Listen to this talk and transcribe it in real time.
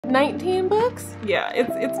19 books? Yeah,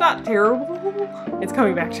 it's not terrible. It's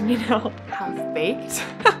coming back to me now. Half-baked.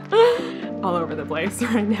 All over the place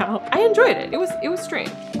right now. I enjoyed it. It was strange.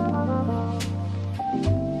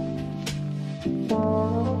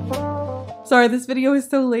 Sorry, this video is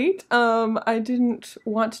so late. I didn't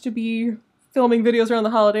want to be filming videos around the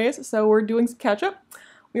holidays, so we're doing some catch-up.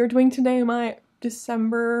 We are doing today my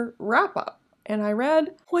December wrap-up, and I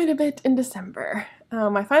read quite a bit in December.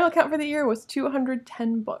 My final count for the year was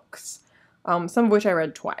 210 books, some of which I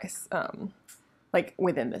read twice, like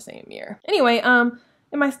within the same year. Anyway,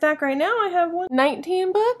 in my stack right now I have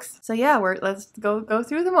 19 books. So yeah, let's go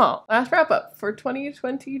through them all. Last wrap-up for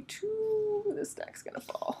 2022. This stack's gonna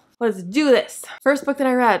fall. Let's do this. First book that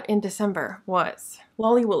I read in December was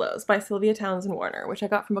Lolly Willows by Sylvia Townsend Warner, which I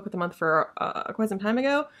got from Book of the Month for quite some time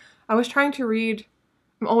ago. I was trying to read,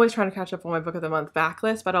 I'm always trying to catch up on my Book of the Month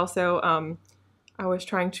backlist, but also I was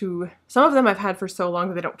trying to, some of them I've had for so long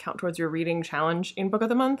that they don't count towards your reading challenge in Book of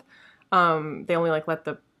the Month. They only like let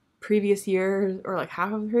the previous year or like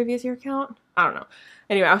half of the previous year count. I don't know.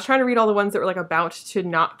 Anyway, I was trying to read all the ones that were like about to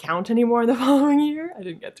not count anymore the following year. I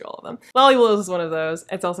didn't get through all of them. Lolly Willows is one of those.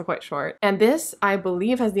 It's also quite short. And this, I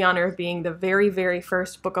believe, has the honor of being the very, very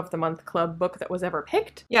first Book of the Month Club book that was ever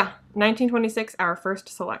picked. Yeah, 1926, our first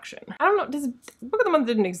selection. I don't know, Book of the Month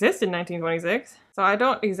didn't exist in 1926, so I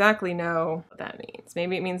don't exactly know what that means.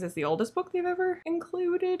 Maybe it means it's the oldest book they've ever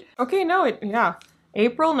included. Okay, no, yeah.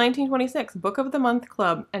 April 1926, Book of the Month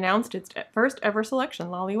Club announced its first ever selection,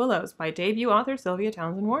 Lolly Willows, by debut author Sylvia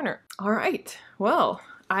Townsend Warner. All right, well,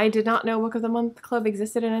 I did not know Book of the Month Club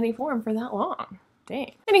existed in any form for that long.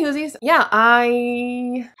 Dang. Anywhoosies, yeah,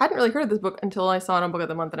 I hadn't really heard of this book until I saw it on Book of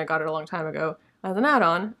the Month, and I got it a long time ago as an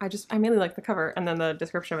add-on. I mainly liked the cover, and then the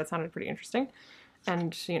description of it sounded pretty interesting.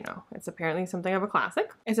 And, you know, it's apparently something of a classic.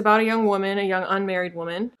 It's about a young woman, a young unmarried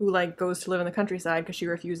woman, who, like, goes to live in the countryside because she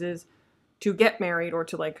refuses to get married or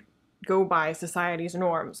to like go by society's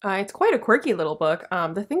norms. It's quite a quirky little book.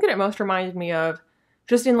 The thing that it most reminded me of,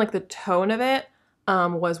 just in like the tone of it,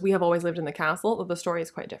 was We Have Always Lived in the Castle. The story is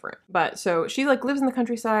quite different. But so she like lives in the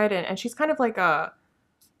countryside and she's kind of like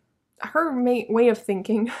her way of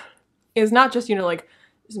thinking is not just, you know, like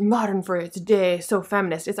modern for its day, so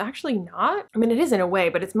feminist. It's actually not. I mean, it is in a way,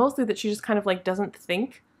 but it's mostly that she just kind of like doesn't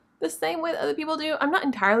think the same way that other people do. I'm not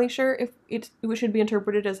entirely sure if it should be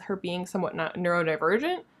interpreted as her being somewhat not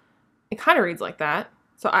neurodivergent. It kind of reads like that.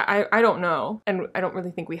 So I don't know. And I don't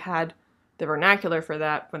really think we had the vernacular for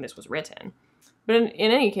that when this was written. But in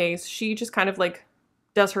any case, she just kind of like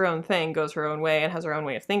does her own thing, goes her own way, and has her own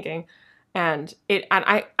way of thinking. And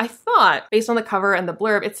I thought, based on the cover and the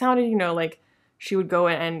blurb, it sounded, you know, like she would go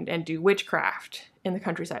and do witchcraft in the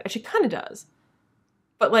countryside. And she kind of does.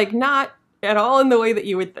 But like not at all in the way that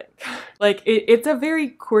you would think. Like, it's a very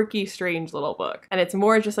quirky, strange little book. And it's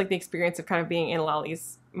more just like the experience of kind of being in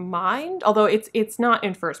Lolly's mind, although it's not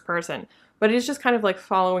in first person, but it's just kind of like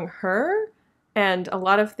following her and a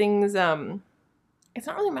lot of things. It's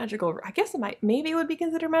not really magical. I guess maybe it would be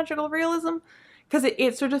considered magical realism, because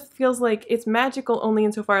it sort of feels like it's magical only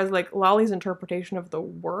insofar as like Lolly's interpretation of the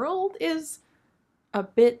world is a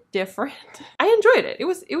bit different. I enjoyed it. It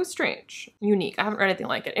was strange, unique. I haven't read anything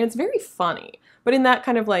like it. And it's very funny, but in that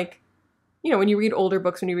kind of like, you know, when you read older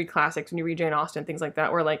books, when you read classics, when you read Jane Austen, things like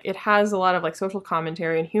that, where like it has a lot of like social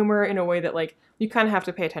commentary and humor in a way that like you kind of have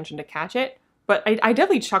to pay attention to catch it. But I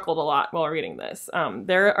definitely chuckled a lot while reading this.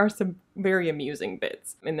 There are some very amusing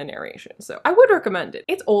bits in the narration, so I would recommend it.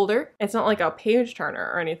 It's older. It's not like a page turner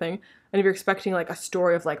or anything. And if you're expecting like a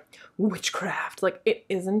story of like witchcraft, like it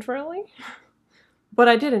isn't really. But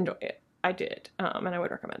I did enjoy it. I did, and I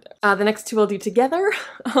would recommend it. The next two we'll do together.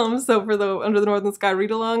 So for the Under the Northern Sky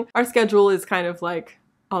read-along, our schedule is kind of like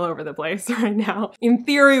all over the place right now. In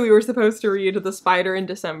theory, we were supposed to read The Spider in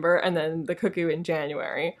December and then The Cuckoo in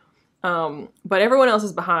January. But everyone else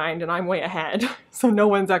is behind and I'm way ahead. So no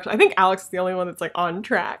one's actually, I think Alex is the only one that's like on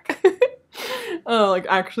track. Like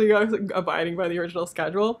actually abiding by the original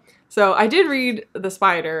schedule. So I did read The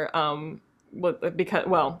Spider, because,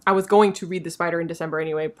 well, I was going to read The Spider in December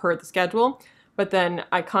anyway, per the schedule, but then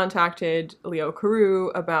I contacted Leo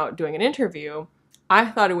CAREW about doing an interview. I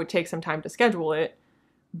thought it would take some time to schedule it,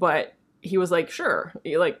 but he was like, sure,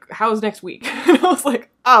 like, how's next week? And I was like,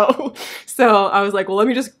 oh. So I was like, well, let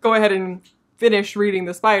me just go ahead and finish reading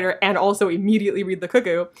The Spider and also immediately read The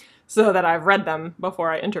Cuckoo so that I've read them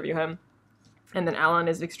before I interview him. And then Alan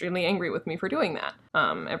is extremely angry with me for doing that.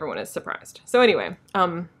 Everyone is surprised. So anyway,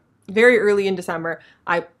 very early in December,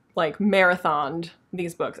 I like marathoned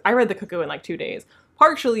these books. I read The Cuckoo in like 2 days,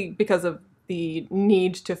 partially because of the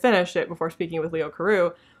need to finish it before speaking with Leo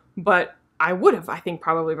CAREW, but I would have, I think,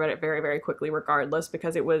 probably read it very, very quickly regardless,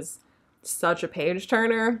 because it was such a page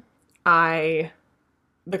turner.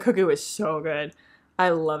 The Cuckoo is so good. I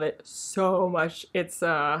love it so much. It's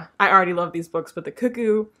I already love these books, but The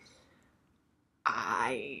Cuckoo,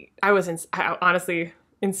 I was honestly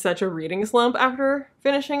in such a reading slump after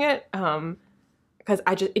finishing it, because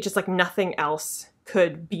it just like nothing else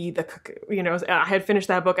could be The Cuckoo. You know, I had finished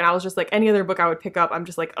that book and I was just like, any other book I would pick up, I'm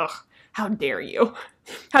just like, ugh, how dare you?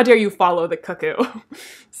 How dare you follow The Cuckoo?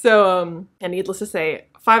 So, and needless to say,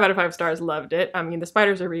 5 out of 5 stars, loved it. I mean, The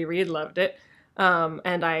Spider's a reread, loved it.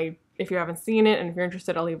 And if you haven't seen it and if you're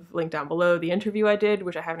interested, I'll leave a link down below, the interview I did,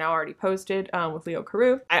 which I have now already posted, with Leo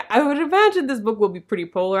CAREW. I would imagine this book will be pretty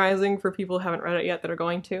polarizing for people who haven't read it yet that are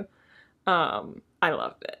going to. I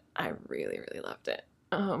loved it. I really, really loved it.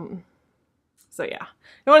 So yeah, I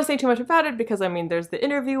don't want to say too much about it because, I mean, there's the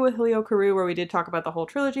interview with Leo CAREW where we did talk about the whole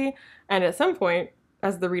trilogy, and at some point,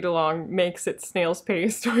 as the read-along makes its snail's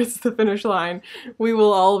pace towards the finish line, we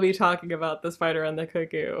will all be talking about The Spider and the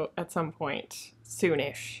Cuckoo at some point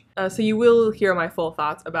soonish. So you will hear my full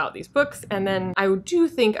thoughts about these books, and then I do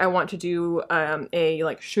think I want to do a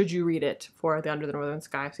like should you read it for the Under the Northern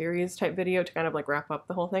Sky series type video to kind of like wrap up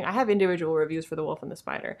the whole thing. I have individual reviews for The Wolf and the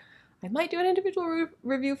Spider. I might do an individual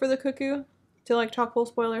review for The Cuckoo to like talk full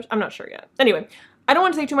spoilers. I'm not sure yet. Anyway, I don't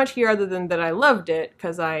want to say too much here other than that I loved it,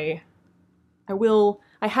 because I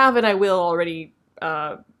have and I will already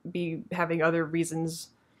be having other reasons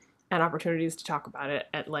and opportunities to talk about it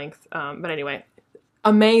at length. But anyway,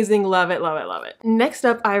 amazing, love it, love it, love it. Next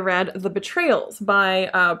up, I read The Betrayals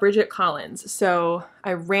by Bridget Collins. So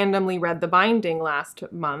I randomly read The Binding last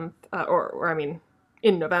month, or I mean,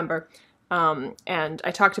 in November. And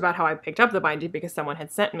I talked about how I picked up The Binding because someone had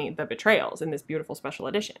sent me The Betrayals in this beautiful special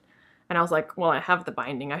edition. And I was like, well, I have The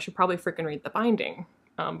Binding. I should probably freaking read The Binding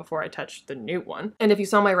before I touch the new one. And if you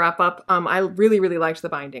saw my wrap up, I really, really liked The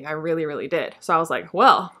Binding. I really, really did. So I was like,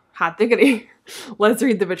 well, hot diggity, let's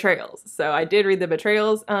read The Betrayals. So I did read The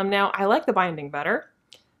Betrayals. Now, I like The Binding better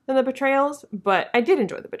than The Betrayals, but I did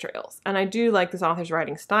enjoy The Betrayals. And I do like this author's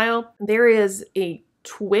writing style. There is a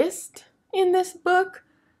twist in this book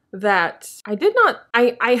that I did not,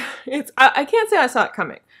 I can't say I saw it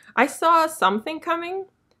coming. I saw something coming.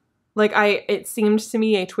 Like it seemed to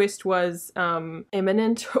me a twist was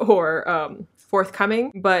imminent or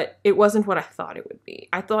forthcoming, but it wasn't what I thought it would be.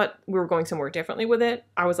 I thought we were going somewhere differently with it.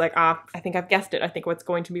 I was like, I think I've guessed it. I think what's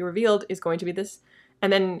going to be revealed is going to be this.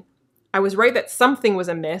 And then I was right that something was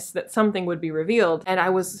amiss, that something would be revealed, and I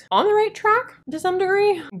was on the right track to some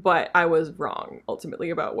degree, but I was wrong ultimately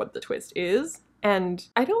about what the twist is. And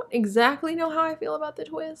I don't exactly know how I feel about the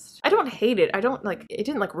twist. I don't hate it. I don't like, it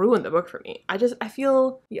didn't like ruin the book for me. I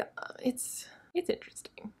feel, yeah, it's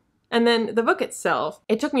interesting. And then the book itself,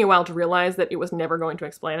 it took me a while to realize that it was never going to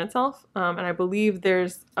explain itself. And I believe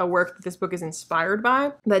there's a work that this book is inspired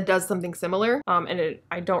by that does something similar.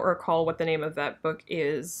 I don't recall what the name of that book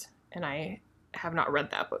is, and I have not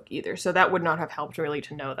read that book either, so that would not have helped really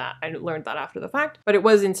to know that. I learned that after the fact, but it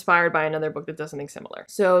was inspired by another book that does something similar.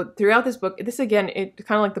 So throughout this book, this again, it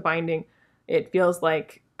kind of like The Binding, it feels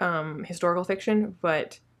like historical fiction,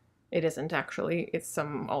 but it isn't actually. It's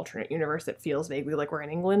some alternate universe that feels vaguely like we're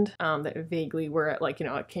in England, that vaguely we're at like, you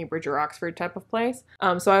know, a Cambridge or Oxford type of place.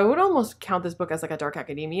 So I would almost count this book as like a dark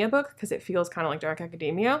academia book, because it feels kind of like dark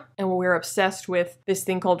academia, and we're obsessed with this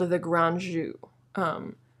thing called the Grand Jeu.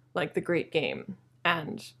 Like the Great Game,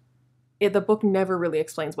 and the book never really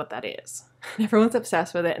explains what that is. Everyone's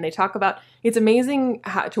obsessed with it, and they talk about, it's amazing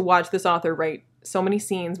to watch this author write so many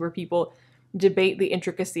scenes where people debate the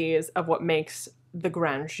intricacies of what makes the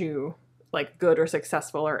Grand Jeu like good or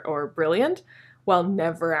successful or brilliant, while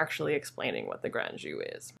never actually explaining what the Grand Jeu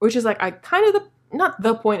is. Which is like, not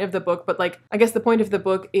the point of the book, but like, I guess the point of the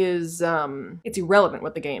book is, it's irrelevant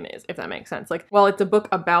what the game is, if that makes sense. Like, while it's a book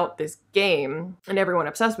about this game, and everyone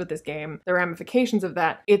obsessed with this game, the ramifications of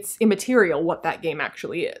that, it's immaterial what that game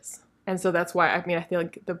actually is. And so that's why, I mean, I feel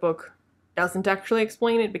like the book doesn't actually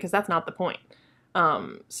explain it, because that's not the point.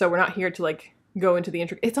 So we're not here to like, go into the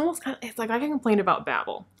it's almost kind of, it's like I can complain about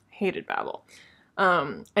Babel. Hated Babel.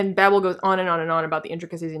 And Babel goes on and on and on about the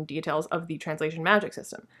intricacies and details of the translation magic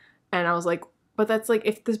system. And I was like, but that's like,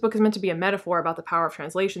 if this book is meant to be a metaphor about the power of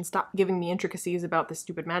translation, stop giving me intricacies about this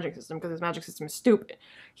stupid magic system, because this magic system is stupid.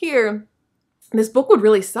 Here, this book would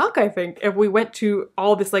really suck, I think, if we went to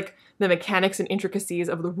all this, like, the mechanics and intricacies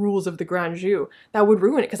of the rules of the Grand Jeu. That would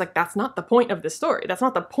ruin it, because, like, that's not the point of this story. That's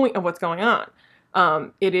not the point of what's going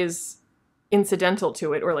on. It is incidental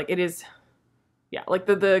to it, or, like, it is, yeah, like,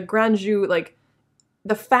 the Grand Jeu, like,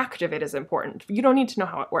 the fact of it is important. You don't need to know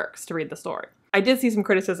how it works to read the story. I did see some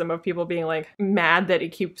criticism of people being like mad that it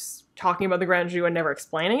keeps talking about the Grand Jeu and never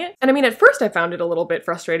explaining it. And I mean, at first I found it a little bit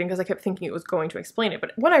frustrating because I kept thinking it was going to explain it.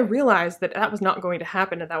 But when I realized that that was not going to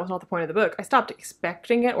happen and that was not the point of the book, I stopped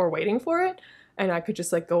expecting it or waiting for it. And I could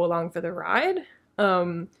just like go along for the ride.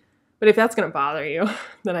 But if that's going to bother you,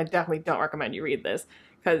 then I definitely don't recommend you read this.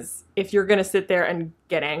 Because if you're going to sit there and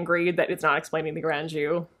get angry that it's not explaining the Grand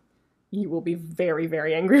Jeu, you will be very,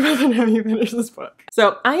 very angry by the time you finish this book.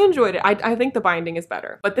 So I enjoyed it. I think the binding is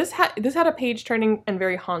better. But this had a page-turning and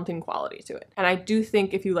very haunting quality to it. And I do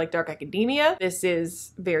think if you like dark academia, this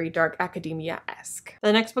is very dark academia-esque.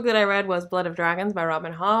 The next book that I read was Blood of Dragons by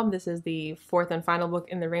Robin Hobb. This is the fourth and final book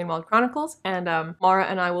in the Rainwild Chronicles. And Mara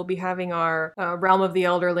and I will be having our Realm of the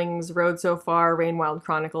Elderlings Road So Far Rainwild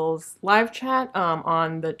Chronicles live chat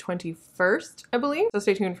on the 21st, I believe. So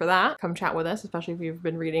stay tuned for that. Come chat with us, especially if you've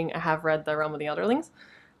been reading read the Realm of the Elderlings,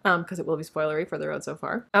 because it will be spoilery for the road so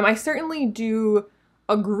far. I certainly do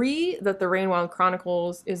agree that the Rainwild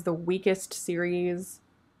Chronicles is the weakest series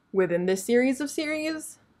within this series of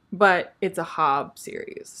series, but it's a Hobb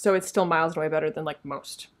series, so it's still miles away better than like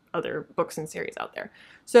most other books and series out there.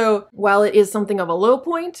 So while it is something of a low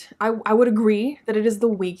point, I would agree that it is the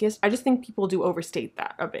weakest. I just think people do overstate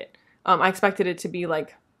that a bit. I expected it to be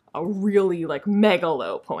like a really like mega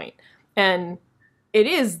low point, and it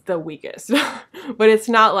is the weakest, but it's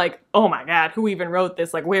not like, oh my god, who even wrote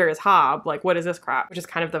this? Like, where is Hobb? Like, what is this crap? Which is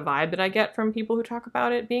kind of the vibe that I get from people who talk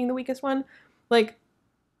about it being the weakest one. Like,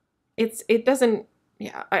 it doesn't,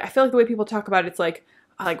 yeah, I feel like the way people talk about it, it's like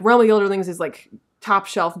Realm of the Elderlings is like top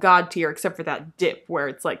shelf god tier, except for that dip where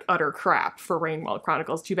it's like utter crap for Rainwild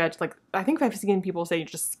Chronicles. Too bad, like, I think I've seen people say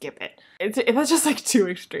just skip it. That's just like too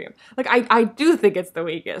extreme. Like, I do think it's the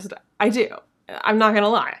weakest. I do. I'm not gonna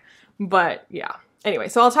lie. But yeah. Anyway,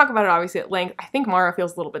 so I'll talk about it obviously at length. I think Mara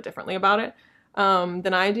feels a little bit differently about it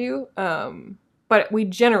than I do. But we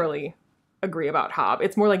generally agree about Hobb.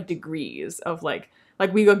 It's more like degrees of like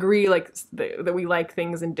we agree like that we like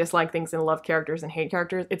things and dislike things and love characters and hate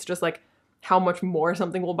characters. It's just like how much more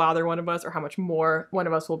something will bother one of us or how much more one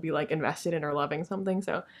of us will be like invested in or loving something.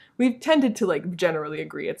 So we've tended to like generally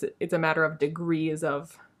agree. It's a matter of degrees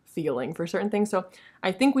of feeling for certain things. So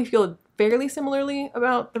I think we feel fairly similarly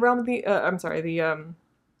about the Realm of the,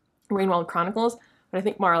 Rainwild Chronicles, but I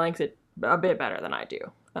think Mara likes it a bit better than I do.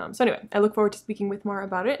 So anyway, I look forward to speaking with Mara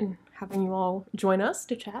about it and having you all join us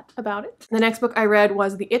to chat about it. The next book I read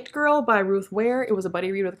was The It Girl by Ruth Ware. It was a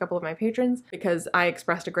buddy read with a couple of my patrons because I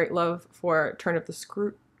expressed a great love for Turn of the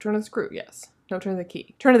Screw, yes. No, Turn of the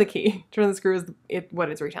Key. Turn of the Key. Turn of the Screw is what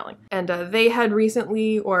it's retelling. And they had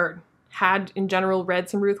recently, or had in general, read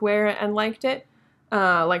some Ruth Ware and liked it.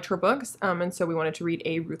 Liked her books, and so we wanted to read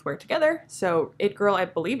a Ruth Ware together. So It Girl, I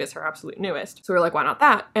believe, is her absolute newest. So we're like, why not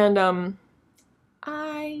that? And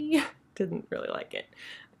I didn't really like it.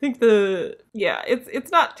 I think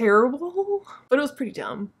it's not terrible, but it was pretty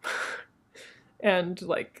dumb. And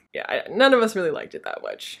like, yeah, none of us really liked it that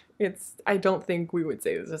much. I don't think we would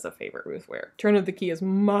say this is a favorite Ruth Ware. Turn of the Key is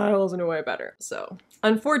miles and away better. So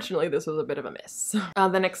unfortunately, this was a bit of a miss.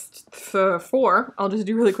 The next four, I'll just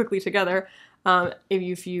do really quickly together.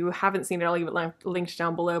 If you haven't seen it, I'll leave it linked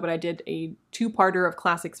down below, but I did a two-parter of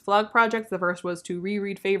classics vlog projects. The first was to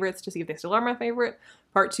reread favorites to see if they still are my favorite.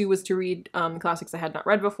 Part two was to read classics I had not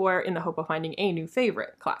read before in the hope of finding a new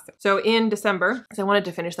favorite classic. So in December, because I wanted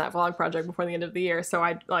to finish that vlog project before the end of the year, so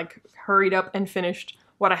I like hurried up and finished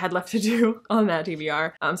what I had left to do on that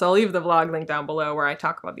TBR. So I'll leave the vlog link down below where I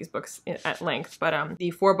talk about these books at length. But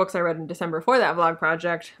the four books I read in December for that vlog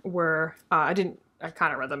project were, I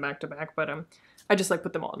kind of read them back to back, but I just like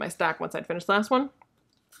put them all in my stack once I'd finished the last one.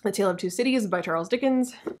 The Tale of Two Cities by Charles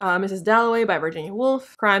Dickens, Mrs. Dalloway by Virginia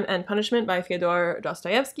Woolf, Crime and Punishment by Fyodor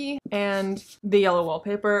Dostoevsky, and The Yellow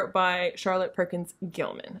Wallpaper by Charlotte Perkins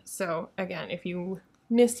Gilman. So again, if you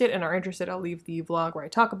missed it and are interested, I'll leave the vlog where I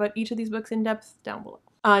talk about each of these books in depth down below.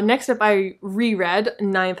 Next up, I reread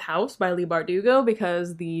Ninth House by Leigh Bardugo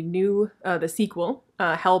because the sequel,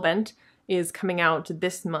 Hellbent, is coming out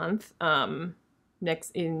this month.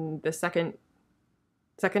 Next in the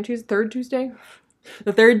third Tuesday?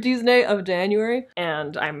 The third Tuesday of January,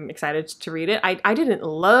 and I'm excited to read it. I didn't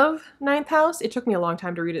love Ninth House. It took me a long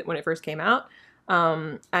time to read it when it first came out.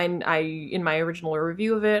 And in my original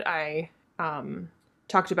review of it, I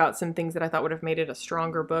talked about some things that I thought would have made it a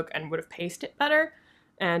stronger book and would have paced it better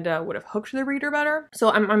and would have hooked the reader better.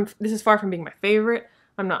 So this is far from being my favorite.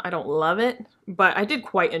 I don't love it, but I did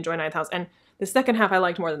quite enjoy Ninth House, and the second half I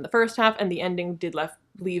liked more than the first half, and the ending did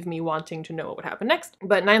leave me wanting to know what would happen next.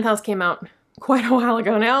 But Ninth House came out quite a while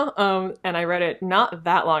ago now, and I read it not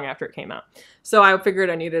that long after it came out. So I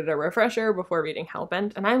figured I needed a refresher before reading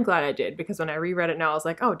Hellbent, and I'm glad I did, because when I reread it now, I was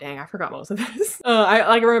like, oh dang, I forgot most of this.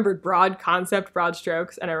 I remembered broad concept, broad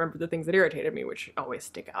strokes, and I remembered the things that irritated me, which always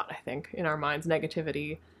stick out, I think, in our minds.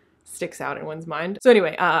 Negativity sticks out in one's mind. So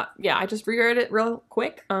anyway, yeah, I just reread it real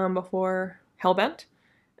quick before Hellbent,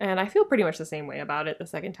 and I feel pretty much the same way about it the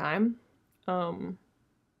second time.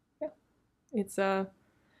 Yeah, it's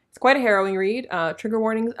quite a harrowing read. Trigger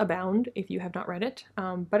warnings abound if you have not read it,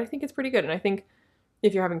 but I think it's pretty good. And I think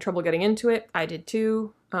if you're having trouble getting into it, I did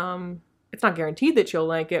too. It's not guaranteed that you'll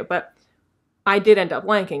like it, but I did end up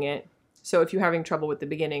liking it. So if you're having trouble with the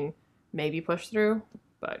beginning, maybe push through,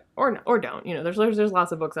 but or don't. You know, there's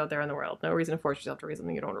lots of books out there in the world. No reason to force yourself to read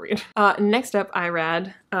something you don't want to read. Next up, I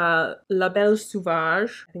read La Belle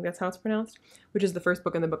Sauvage. I think that's how it's pronounced, which is the first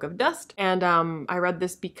book in the Book of Dust. And I read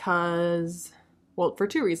this because, well, for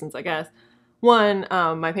two reasons, I guess. One,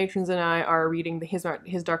 my patrons and I are reading His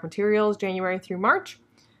Dark Materials January through March,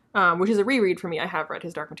 which is a reread for me. I have read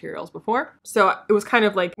His Dark Materials before. So it was kind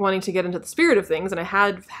of like wanting to get into the spirit of things, and I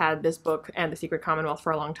had had this book and The Secret Commonwealth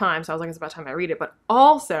for a long time, so I was like, it's about time I read it. But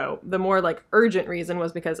also, the more like urgent reason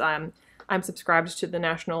was because I'm subscribed to the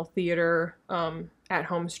National Theater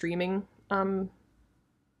at-home streaming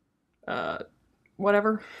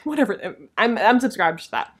whatever. I'm subscribed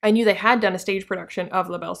to that. I knew they had done a stage production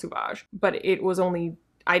of La Belle Sauvage, but it was only,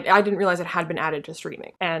 I didn't realize it had been added to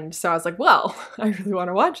streaming. And so I was like, well, I really want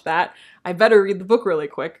to watch that. I better read the book really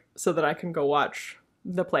quick so that I can go watch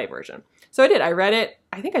the play version. So I did. I read it.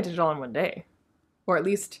 I think I did it all in one day. Or at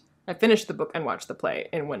least I finished the book and watched the play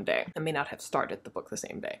in one day. I may not have started the book the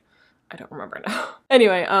same day. I don't remember now.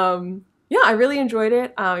 Anyway, yeah, I really enjoyed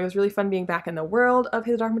it. It was really fun being back in the world of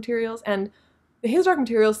His Dark Materials. And the His Dark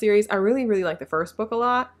Materials series, I really, really like the first book a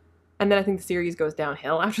lot. And then I think the series goes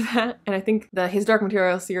downhill after that. And I think the His Dark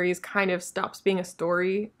Materials series kind of stops being a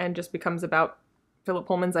story and just becomes about Philip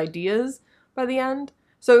Pullman's ideas by the end.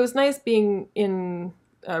 So it was nice being in,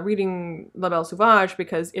 reading La Belle Sauvage,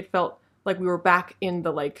 because it felt like we were back in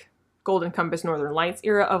the like Golden Compass Northern Lights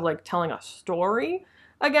era of like telling a story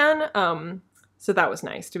again. So that was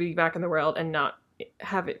nice to be back in the world and not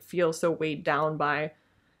have it feel so weighed down by,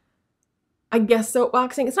 I guess,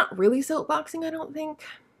 soapboxing. It's not really soapboxing, I don't think,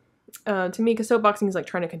 to me, because soapboxing is like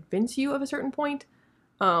trying to convince you of a certain point.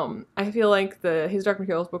 I feel like the His Dark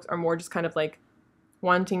Materials books are more just kind of like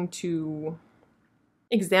wanting to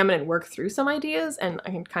examine and work through some ideas, and I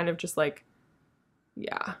can kind of just like,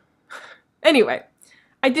 yeah. Anyway,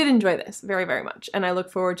 I did enjoy this very, very much, and I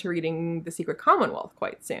look forward to reading The Secret Commonwealth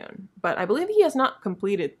quite soon. But I believe he has not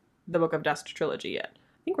completed the Book of Dust trilogy yet.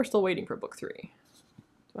 I think we're still waiting for book 3.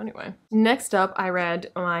 So anyway, next up, I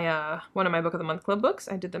read my one of my Book of the Month Club books.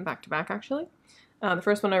 I did them back to back, actually. The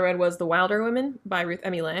first one I read was The Wilder Women by Ruth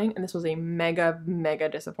Emmy Lang, and this was a mega, mega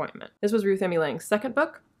disappointment. This was Ruth Emmy Lang's second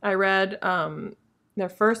book. I read their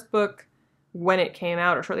first book when it came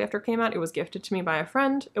out, or shortly after it came out. It was gifted to me by a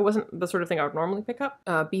friend. It wasn't the sort of thing I would normally pick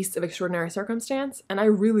up. Beasts of Extraordinary Circumstance, and I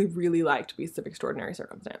really, really liked Beasts of Extraordinary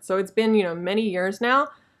Circumstance. So it's been, you know, many years now.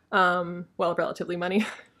 Well, relatively many.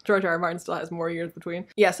 George R. R. Martin still has more years between.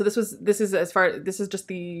 Yeah, so this is just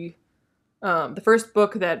the first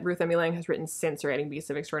book that Ruth Emmy Lang has written since writing Beasts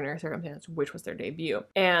of Extraordinary Circumstance, which was their debut.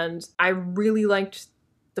 And I really liked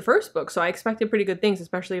the first book, so I expected pretty good things,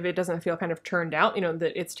 especially if it doesn't feel kind of churned out, you know,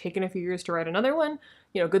 that it's taken a few years to write another one.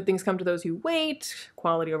 You know, good things come to those who wait,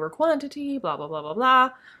 quality over quantity, blah, blah, blah, blah,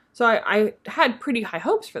 blah. So I had pretty high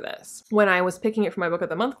hopes for this. When I was picking it for my Book of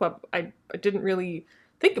the Month Club, I didn't really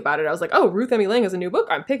think about it. I was like, oh, Ruth Emmy Lang has a new book,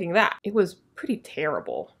 I'm picking that. It was pretty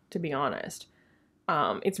terrible, to be honest.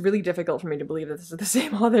 It's really difficult for me to believe that this is the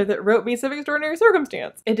same author that wrote Beasts of Extraordinary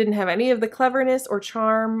Circumstance. It didn't have any of the cleverness or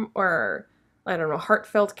charm or, I don't know,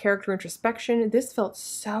 heartfelt character introspection. This felt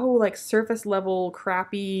so like surface level,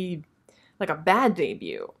 crappy, like a bad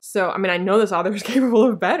debut. So, I mean, I know this author is capable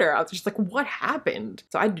of better. I was just like, what happened?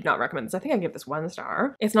 So I do not recommend this. I think I give this 1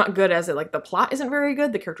 star. It's not good as it, like, the plot isn't very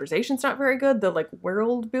good. The characterization's not very good. The, like,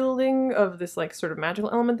 world building of this, like, sort of magical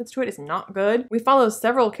element that's to it is not good. We follow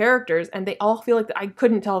several characters, and they all feel like I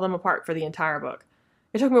couldn't tell them apart for the entire book.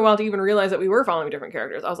 It took me a while to even realize that we were following different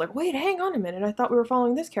characters. I was like, wait, hang on a minute. I thought we were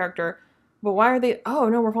following this character. But why are they, oh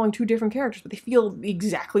no, we're following 2 different characters, but they feel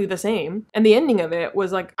exactly the same. And the ending of it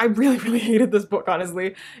was like, I really, really hated this book,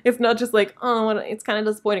 honestly. It's not just like, oh, it's kind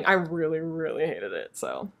of disappointing. I really, really hated it,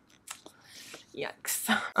 so yikes.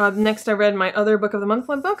 Next I read my other Book of the Month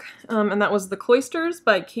Club book, and that was The Cloisters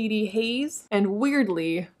by Katie Hayes. And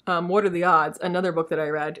weirdly, what are the odds? Another book that I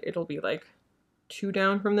read, it'll be like 2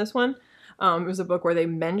 down from this one. It was a book where they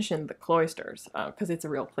mentioned the cloisters, because it's a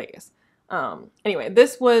real place. Anyway,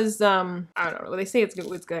 this was, I don't know, they say it's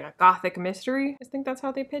like a gothic mystery. I think that's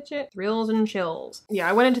how they pitch it. Thrills and chills. Yeah,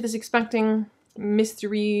 I went into this expecting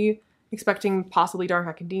mystery, expecting possibly dark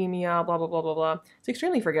academia, blah, blah, blah, blah, blah. It's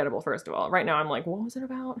extremely forgettable, first of all. Right now I'm like, what was it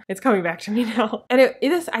about? It's coming back to me now. And it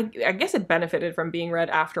is, I guess it benefited from being read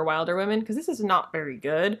after Wilder Women, because this is not very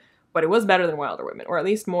good, but it was better than Wilder Women, or at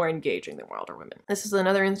least more engaging than Wilder Women. This is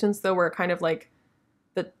another instance, though, where kind of like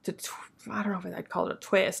I don't know if I'd call it a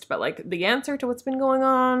twist, but like the answer to what's been going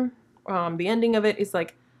on, the ending of it is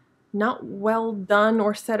like not well done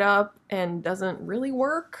or set up and doesn't really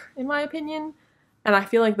work, in my opinion. And I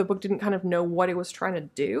feel like the book didn't kind of know what it was trying to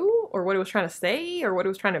do, or what it was trying to say, or what it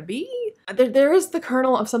was trying to be. There is the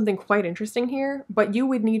kernel of something quite interesting here, but you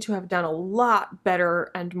would need to have done a lot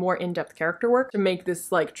better and more in-depth character work to make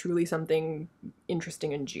this like truly something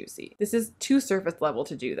interesting and juicy. This is too surface level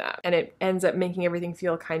to do that, and it ends up making everything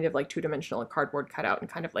feel kind of like two-dimensional and cardboard cutout and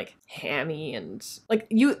kind of like hammy, and like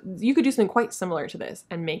you could do something quite similar to this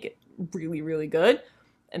and make it really, really good.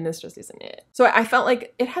 And this just isn't it. So I felt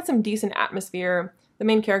like it had some decent atmosphere. The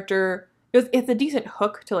main character, it's a decent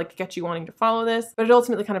hook to like get you wanting to follow this, but it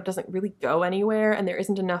ultimately kind of doesn't really go anywhere, and there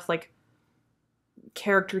isn't enough like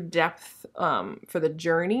character depth for the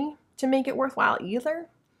journey to make it worthwhile either.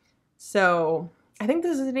 So I think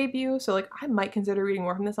this is a debut, so like I might consider reading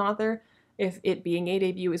more from this author if it being a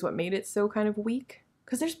debut is what made it so kind of weak,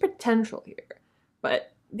 because there's potential here,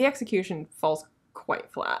 but the execution falls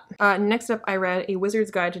quite flat. Next up, I read A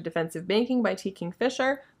Wizard's Guide to Defensive Banking by T.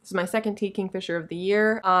 Kingfisher. This is my second T. Kingfisher of the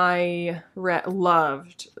year. I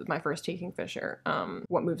loved my first T. Kingfisher,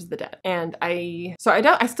 What Moves the Dead. And I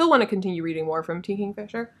still want to continue reading more from T.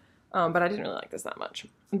 Kingfisher, but I didn't really like this that much.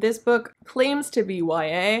 This book claims to be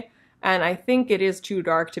YA, and I think it is too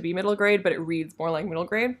dark to be middle grade, but it reads more like middle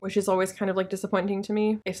grade, which is always kind of like disappointing to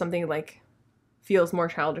me if something like feels more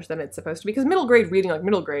childish than it's supposed to be, because middle grade reading like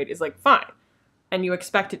middle grade is like fine. And you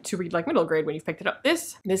expect it to read like middle grade when you've picked it up.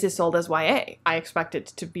 This is sold as YA. I expect it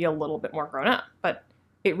to be a little bit more grown up, but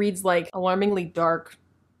it reads like alarmingly dark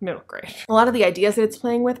middle grade. A lot of the ideas that it's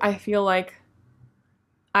playing with, I feel like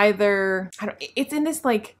it's in this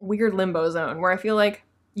like weird limbo zone where I feel like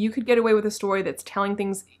you could get away with a story that's telling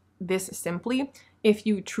things this simply if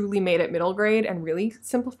you truly made it middle grade and really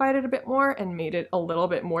simplified it a bit more and made it a little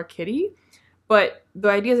bit more kiddie. But the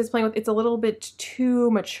ideas it's playing with, it's a little bit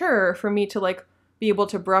too mature for me to like be able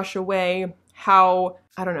to brush away how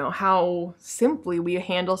simply we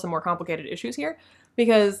handle some more complicated issues here.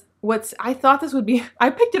 Because I thought this would be,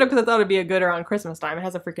 I picked it up because I thought it'd be a good around Christmas time. It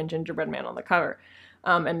has a freaking gingerbread man on the cover.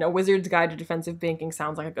 And A Wizard's Guide to Defensive Banking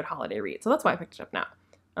sounds like a good holiday read. So that's why I picked it up now.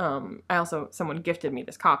 Someone gifted me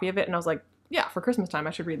this copy of it, and I was like, yeah, for Christmas time,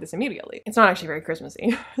 I should read this immediately. It's not actually very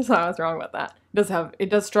Christmassy, so I was wrong about that. It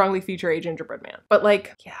does strongly feature a gingerbread man. But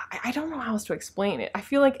like, yeah, I don't know how else to explain it. I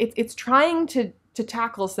feel like it's trying to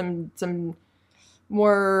tackle some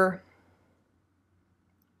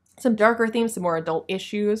darker themes, some more adult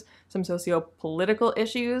issues, some socio-political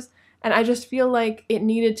issues, and I just feel like it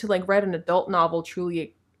needed to like write an adult novel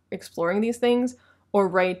truly exploring these things, or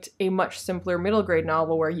write a much simpler middle grade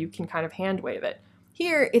novel where you can kind of hand wave it.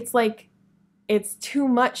 Here, it's like, it's too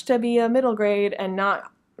much to be a middle grade and not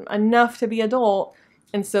enough to be adult.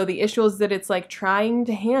 And so the issues that it's like trying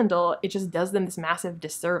to handle, it just does them this massive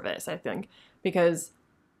disservice, I think, because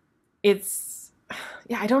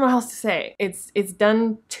I don't know how else to say. It's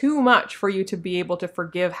done too much for you to be able to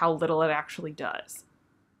forgive how little it actually does.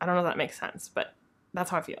 I don't know if that makes sense, but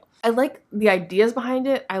that's how I feel. I like the ideas behind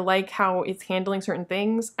it. I like how it's handling certain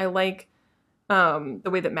things. I like the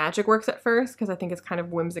way that magic works at first, because I think it's kind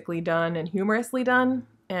of whimsically done and humorously done,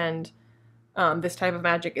 and this type of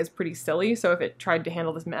magic is pretty silly, so if it tried to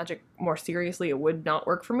handle this magic more seriously, it would not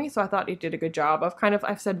work for me. So I thought it did a good job of kind of,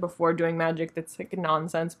 I've said before, doing magic that's like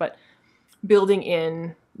nonsense, but building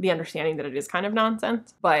in the understanding that it is kind of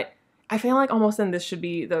nonsense. But I feel like almost then this should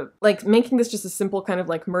be making this just a simple kind of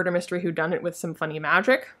like murder mystery whodunit with some funny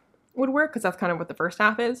magic would work, because that's kind of what the first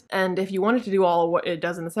half is. And if you wanted to do all of what it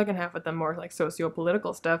does in the second half with the more like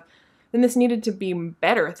socio-political stuff, then this needed to be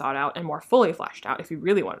better thought out and more fully fleshed out if you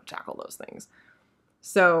really wanted to tackle those things.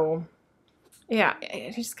 So yeah,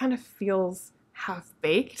 it just kind of feels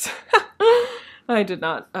half-baked. I did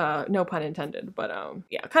not, no pun intended, but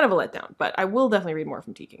yeah, kind of a letdown. But I will definitely read more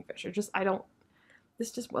from T. Kingfisher.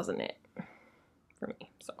 This just wasn't it for me,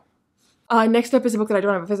 so. Next up is a book that I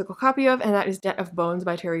don't have a physical copy of, and that is Debt of Bones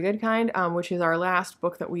by Terry Goodkind, which is our last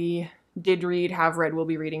book that we did read, have read, will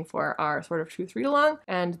be reading for our sort of truth read along,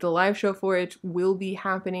 and the live show for it will be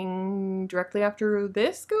happening directly after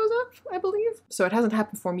this goes up, I believe. So it hasn't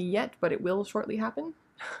happened for me yet, but it will shortly happen.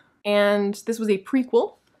 And this was a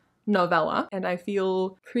prequel, novella, and I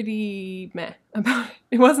feel pretty meh about it.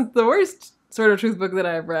 It wasn't the worst Sword of Truth book that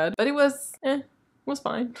I've read, but it was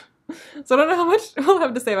fine. So I don't know how much we'll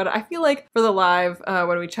have to say about it. I feel like for the live,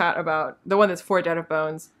 when we chat about the one that's for Dead of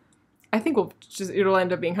Bones, I think it'll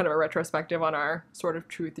end up being kind of a retrospective on our Sword of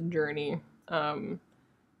Truth journey.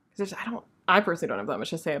 Because I personally don't have that much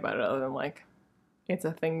to say about it other than like, it's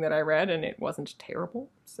a thing that I read and it wasn't terrible.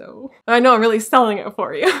 So I know I'm really selling it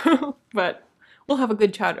for you, but we'll have a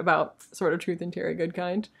good chat about Sword of Truth and Terry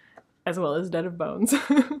Goodkind, as well as Dead of Bones.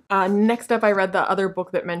 Next up, I read the other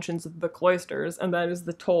book that mentions the cloisters, and that is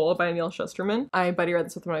The Toll by Neil Shusterman. I buddy read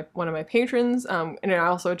this with one of my patrons, and I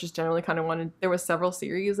also just generally kind of wanted, there was several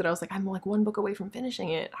series that I was like, I'm like one book away from finishing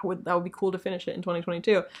it. That would be cool to finish it in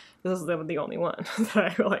 2022. This is the only one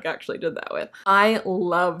that I like actually did that with. I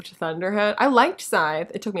loved Thunderhead. I liked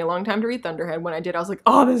Scythe. It took me a long time to read Thunderhead. When I did, I was like,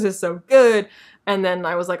 oh, this is so good. And then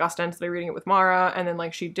I was like ostensibly reading it with Mara, and then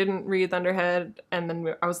like she didn't read Thunderhead, and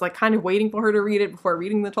then I was like kind of waiting for her to read it before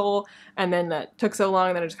reading The Toll, and then that took so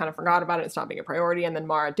long that I just kind of forgot about it and stopped being a priority, and then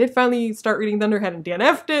Mara did finally start reading Thunderhead and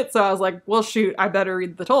DNF'd it, so I was like, well shoot, I better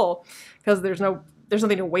read The Toll, because there's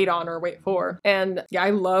nothing to wait on or wait for. And yeah, I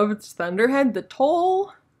loved Thunderhead. The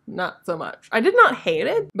Toll, not so much. I did not hate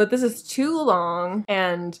it, but this is too long,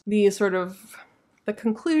 and the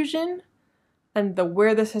conclusion and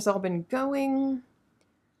where this has all been going,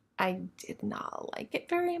 I did not like it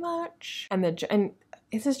very much. And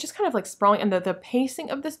this is just kind of like sprawling, and the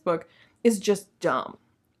pacing of this book is just dumb.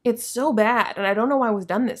 It's so bad, and I don't know why it was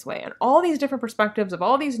done this way. And all these different perspectives of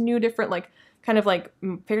all these new different like kind of like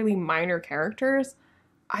fairly minor characters,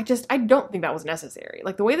 I don't think that was necessary.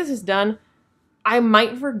 Like the way this is done, I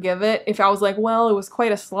might forgive it if I was like, well, it was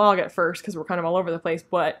quite a slog at first because we're kind of all over the place,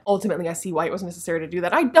 but ultimately I see why it was necessary to do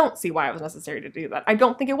that. I don't see why it was necessary to do that. I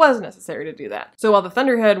don't think it was necessary to do that. So while the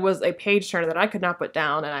Thunderhead was a page turner that I could not put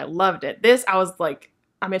down and I loved it, this I was like,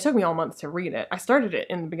 I mean, it took me all month to read it. I started it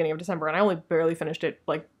in the beginning of December and I only barely finished it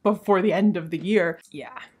like before the end of the year.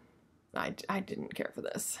 Yeah. I didn't care for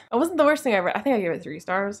this. It wasn't the worst thing I read. I think I gave it 3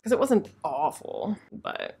 stars because it wasn't awful,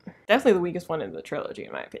 but definitely the weakest one in the trilogy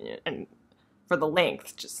in my opinion. And for the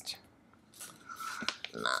length, just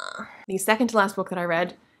nah. The second to last book that I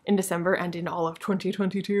read in December and in all of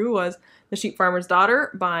 2022 was The Sheep Farmer's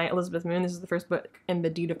Daughter by Elizabeth Moon. This is the first book in the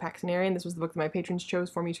Deed of Paxenarian. This was the book that my patrons chose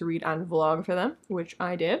for me to read and vlog for them, which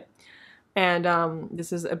I did. And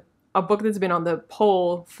this is a book that's been on the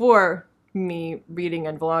poll for me reading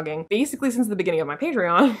and vlogging basically since the beginning of my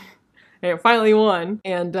Patreon. And it finally won.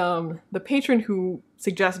 And the patron who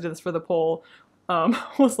suggested this for the poll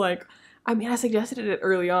was like, I mean, I suggested it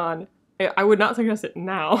early on. I would not suggest it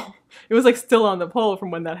now. It was like still on the poll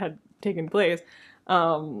from when that had taken place.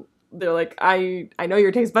 They're like, I know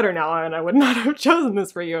your taste better now and I would not have chosen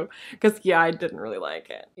this for you. Because yeah, I didn't really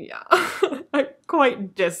like it. Yeah, I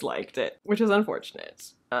quite disliked it, which is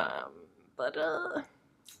unfortunate. But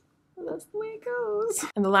that's the way it goes.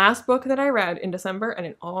 And the last book that I read in December and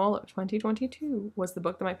in all of 2022 was the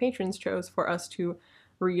book that my patrons chose for us to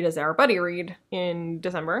read as our buddy read in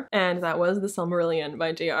December, and that was The Silmarillion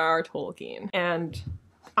by J.R.R. Tolkien. And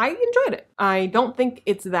I enjoyed it. I don't think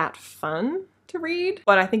it's that fun to read,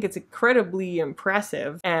 but I think it's incredibly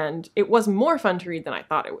impressive, and it was more fun to read than I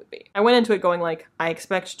thought it would be. I went into it going like, I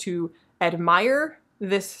expect to admire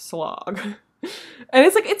this slog. And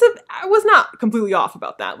it's like, I was not completely off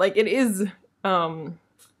about that. Like it is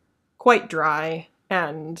quite dry,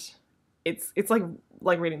 and it's like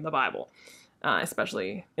reading the Bible.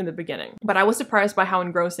 Especially in the beginning. But I was surprised by how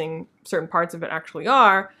engrossing certain parts of it actually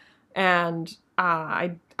are, and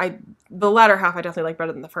the latter half I definitely like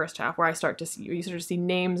better than the first half, where you start to see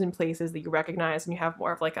names and places that you recognize, and you have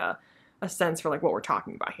more of like a sense for like what we're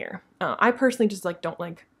talking about here. I personally just like don't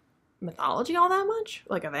like mythology all that much,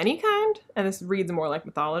 like of any kind, and this reads more like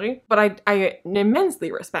mythology, but I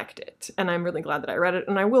immensely respect it, and I'm really glad that I read it,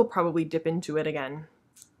 and I will probably dip into it again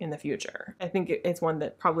in the future. I think it's one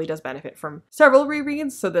that probably does benefit from several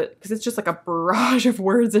rereads, so that, because it's just like a barrage of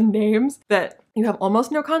words and names that you have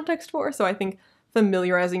almost no context for, so I think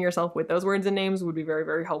familiarizing yourself with those words and names would be very,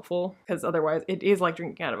 very helpful, because otherwise it is like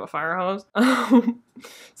drinking out of a fire hose.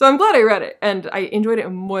 So I'm glad I read it, and I enjoyed it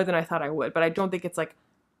more than I thought I would, but I don't think it's like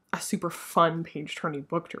a super fun page-turning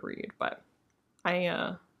book to read, but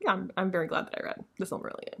I'm very glad that I read The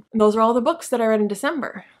Silmarillion. And those are all the books that I read in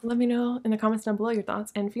December. Let me know in the comments down below your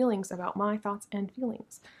thoughts and feelings about my thoughts and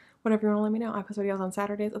feelings. Whatever you want to let me know. I post videos on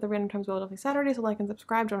Saturdays, other random times, definitely Saturdays, so like and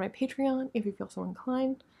subscribe, join my Patreon if you feel so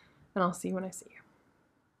inclined, and I'll see you when I see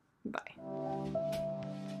you. Bye.